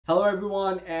Hello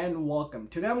everyone and welcome.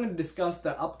 Today I'm going to discuss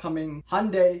the upcoming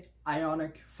Hyundai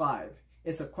Ioniq 5.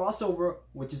 It's a crossover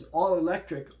which is all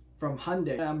electric from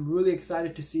Hyundai. And I'm really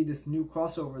excited to see this new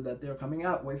crossover that they're coming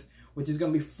out with, which is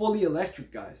going to be fully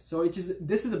electric, guys. So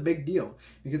this is a big deal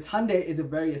because Hyundai is a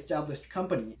very established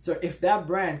company. So if that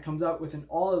brand comes out with an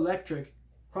all electric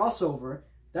crossover,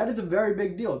 that is a very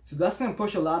big deal. So that's going to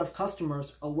push a lot of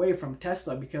customers away from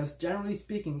Tesla because generally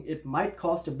speaking, it might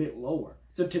cost a bit lower.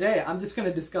 So today, I'm just going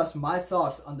to discuss my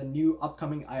thoughts on the new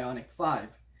upcoming Ioniq 5.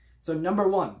 So number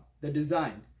one, the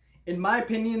design. In my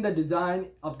opinion, the design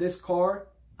of this car,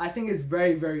 I think is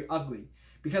very, very ugly.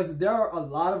 Because there are a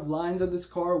lot of lines on this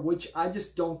car which I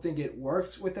just don't think it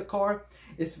works with the car.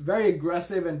 It's very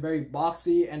aggressive and very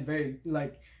boxy and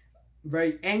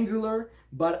very angular,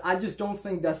 but I just don't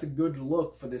think that's a good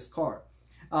look for this car.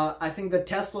 I think the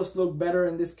Teslas look better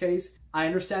in this case. I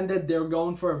understand that they're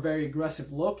going for a very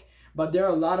aggressive look, but there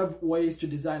are a lot of ways to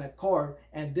design a car,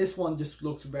 and this one just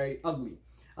looks very ugly.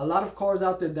 A lot of cars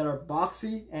out there that are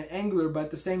boxy and angular, but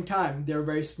at the same time, they're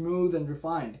very smooth and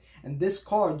refined. And this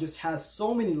car just has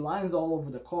so many lines all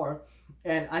over the car,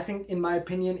 and I think, in my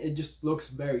opinion, it just looks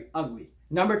very ugly.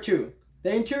 Number two,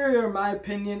 the interior, in my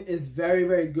opinion, is very,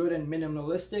 very good and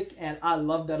minimalistic, and I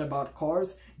love that about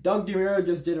cars. Doug DeMuro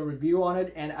just did a review on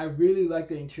it, and I really like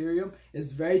the interior.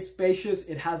 It's very spacious,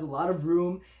 it has a lot of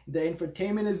room, the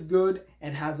infotainment is good,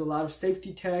 it has a lot of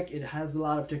safety tech, it has a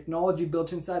lot of technology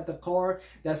built inside the car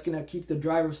that's going to keep the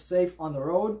driver safe on the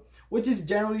road, which is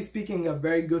generally speaking a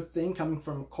very good thing coming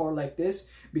from a car like this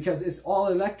because it's all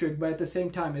electric, but at the same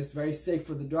time it's very safe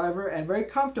for the driver and very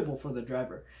comfortable for the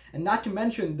driver. And not to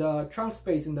mention the trunk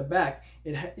space in the back,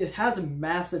 it has a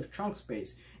massive trunk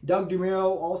space. Doug DeMuro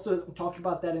also talked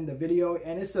about that in the video,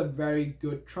 and it's a very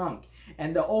good trunk.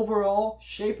 And the overall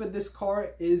shape of this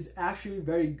car is actually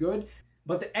very good,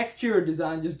 but the exterior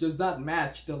design just does not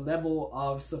match the level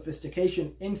of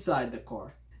sophistication inside the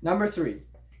car. Number three,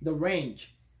 the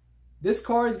range. This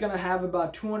car is going to have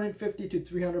about 250 to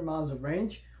 300 miles of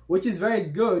range, which is very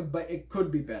good, but it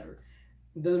could be better.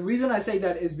 The reason I say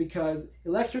that is because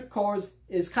electric cars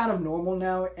is kind of normal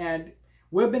now, and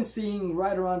we've been seeing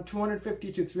right around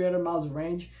 250 to 300 miles of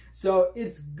range. So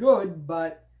it's good,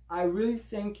 but I really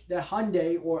think that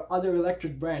Hyundai or other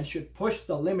electric brands should push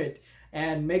the limit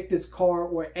and make this car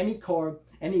or any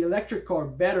electric car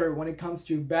better when it comes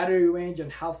to battery range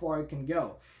and how far it can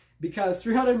go. Because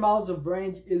 300 miles of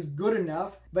range is good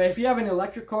enough, but if you have an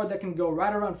electric car that can go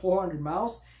right around 400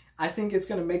 miles, I think it's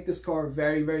going to make this car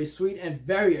very, very sweet and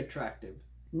very attractive.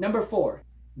 Number four,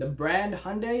 the brand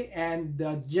Hyundai and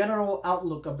the general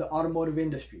outlook of the automotive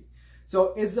industry.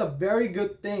 So it's a very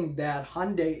good thing that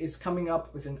Hyundai is coming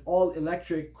up with an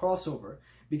all-electric crossover,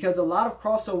 because a lot of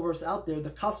crossovers out there, the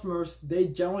customers, they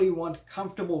generally want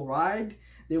comfortable ride,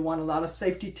 they want a lot of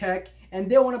safety tech, and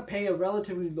they want to pay a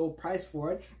relatively low price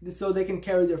for it so they can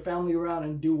carry their family around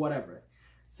and do whatever.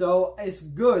 So it's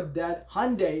good that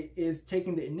Hyundai is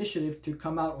taking the initiative to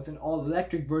come out with an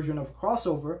all-electric version of a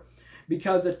crossover,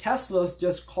 because the Teslas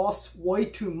just cost way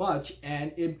too much,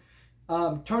 and it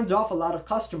turns off a lot of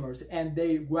customers, and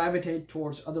they gravitate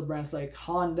towards other brands like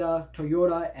Honda,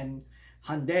 Toyota, and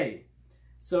Hyundai.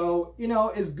 So, you know,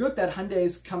 it's good that Hyundai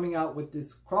is coming out with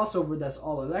this crossover that's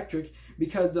all electric,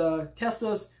 because the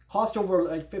Teslas cost over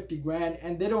like 50 grand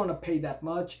and they don't want to pay that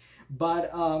much.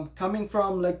 But coming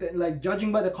from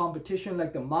judging by the competition,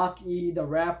 like the Mach-E, the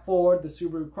RAV4, the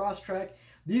Subaru Crosstrek,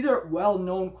 these are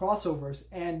well-known crossovers,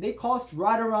 and they cost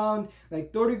right around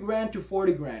like 30 grand to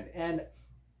 40 grand. And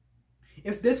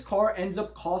if this car ends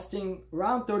up costing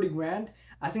around 30 grand,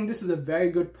 I think this is a very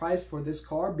good price for this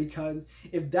car, because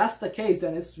if that's the case,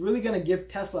 then it's really going to give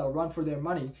Tesla a run for their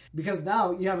money, because now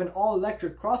you have an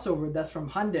all-electric crossover that's from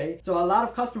Hyundai. So a lot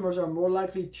of customers are more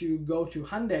likely to go to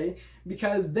Hyundai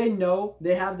because they know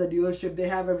they have the dealership, they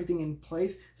have everything in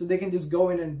place, so they can just go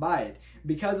in and buy it.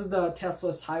 Because of the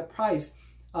Tesla's high price,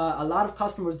 a lot of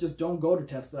customers just don't go to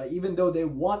Tesla even though they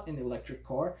want an electric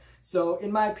car. So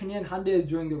in my opinion, Hyundai is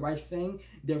doing the right thing.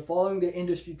 They're following the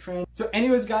industry trend. So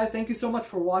anyways guys, thank you so much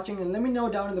for watching, and let me know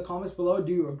down in the comments below,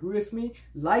 do you agree with me?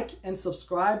 Like and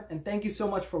subscribe, and thank you so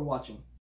much for watching.